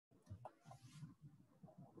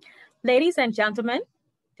Ladies and gentlemen,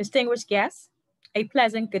 distinguished guests, a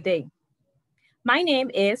pleasant good day. My name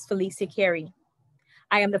is Felicia Carey.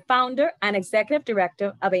 I am the founder and executive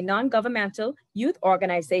director of a non-governmental youth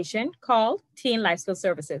organization called Teen Lifestyle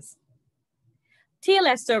Services.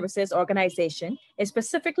 TLS Services organization is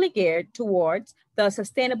specifically geared towards the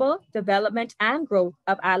sustainable development and growth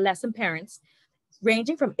of adolescent parents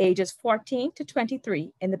ranging from ages 14 to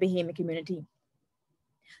 23 in the Bahamian community.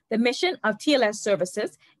 The mission of TLS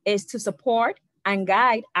Services is to support and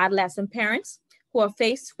guide adolescent parents who are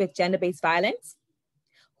faced with gender-based violence,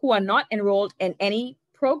 who are not enrolled in any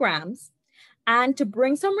programs, and to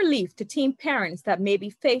bring some relief to teen parents that may be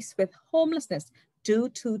faced with homelessness due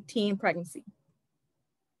to teen pregnancy.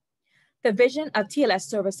 The vision of TLS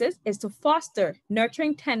Services is to foster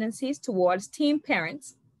nurturing tendencies towards teen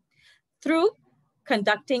parents through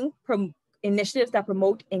conducting initiatives that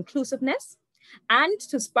promote inclusiveness and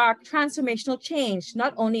to spark transformational change,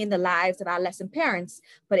 not only in the lives of adolescent parents,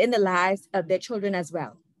 but in the lives of their children as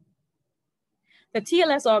well. The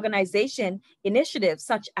TLS organization initiatives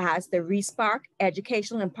such as the Respark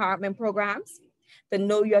Educational Empowerment Programs, the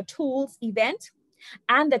Know Your Tools event,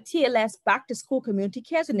 and the TLS Back to School Community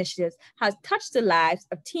Cares Initiatives has touched the lives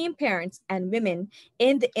of teen parents and women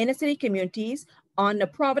in the inner city communities on the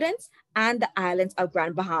Providence and the islands of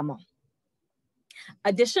Grand Bahama.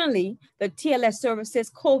 Additionally, the TLS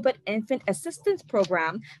Services COVID Infant Assistance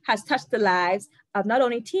Program has touched the lives of not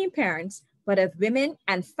only teen parents, but of women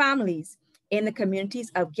and families in the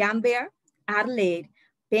communities of Gambier, Adelaide,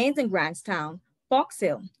 Baines and Grantstown, Box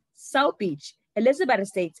Hill, South Beach, Elizabeth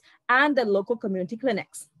Estates, and the local community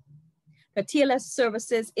clinics. The TLS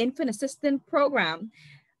Services Infant Assistance Program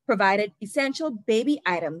provided essential baby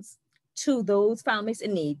items to those families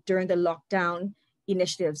in need during the lockdown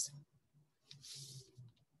initiatives.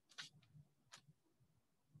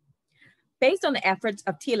 Based on the efforts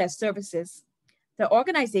of TLS Services, the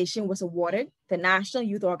organization was awarded the National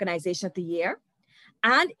Youth Organization of the Year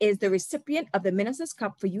and is the recipient of the Minister's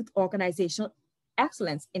Cup for Youth Organizational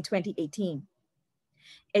Excellence in 2018.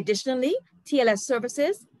 Additionally, TLS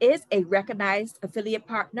Services is a recognized affiliate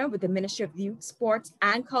partner with the Ministry of Youth, Sports,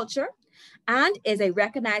 and Culture, and is a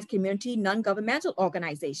recognized community non-governmental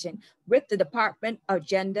organization with the Department of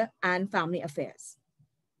Gender and Family Affairs.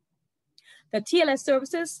 The TLS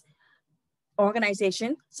Services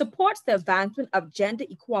organization supports the advancement of gender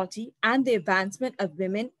equality and the advancement of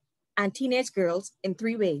women and teenage girls in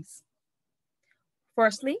 3 ways.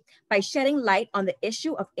 Firstly, by shedding light on the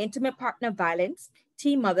issue of intimate partner violence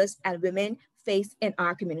teen mothers and women face in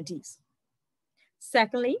our communities.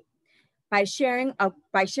 Secondly, by sharing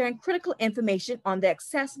critical information on the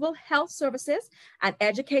accessible health services and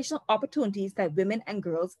educational opportunities that women and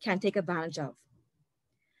girls can take advantage of.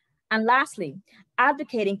 And lastly,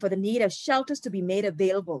 advocating for the need of shelters to be made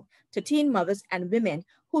available to teen mothers and women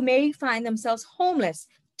who may find themselves homeless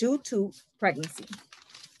due to pregnancy.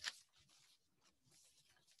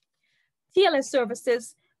 TLS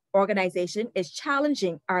Services organization is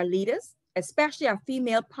challenging our leaders, especially our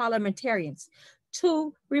female parliamentarians,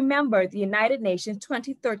 to remember the United Nations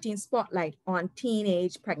 2013 Spotlight on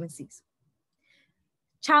Teenage Pregnancies.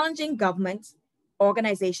 Challenging governments,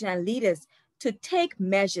 organizations, and leaders to take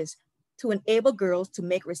measures to enable girls to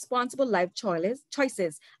make responsible life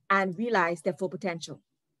choices and realize their full potential.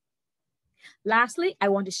 Lastly, I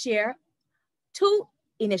want to share 2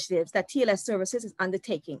 initiatives that TLS Services is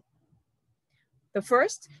undertaking. The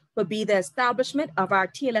first will be the establishment of our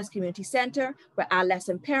TLS Community Center, where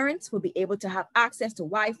adolescent parents will be able to have access to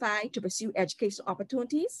Wi-Fi to pursue educational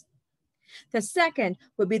opportunities. The second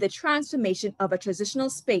will be the transformation of a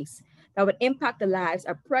transitional space that would impact the lives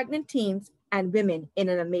of pregnant teens and women in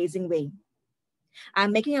an amazing way.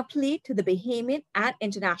 I'm making a plea to the Bahamian and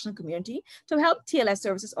international community to help TLS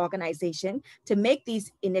Services organization to make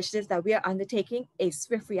these initiatives that we are undertaking a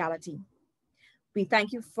swift reality. We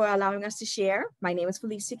thank you for allowing us to share. My name is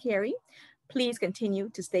Felicia Carey. Please continue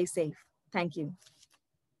to stay safe. Thank you.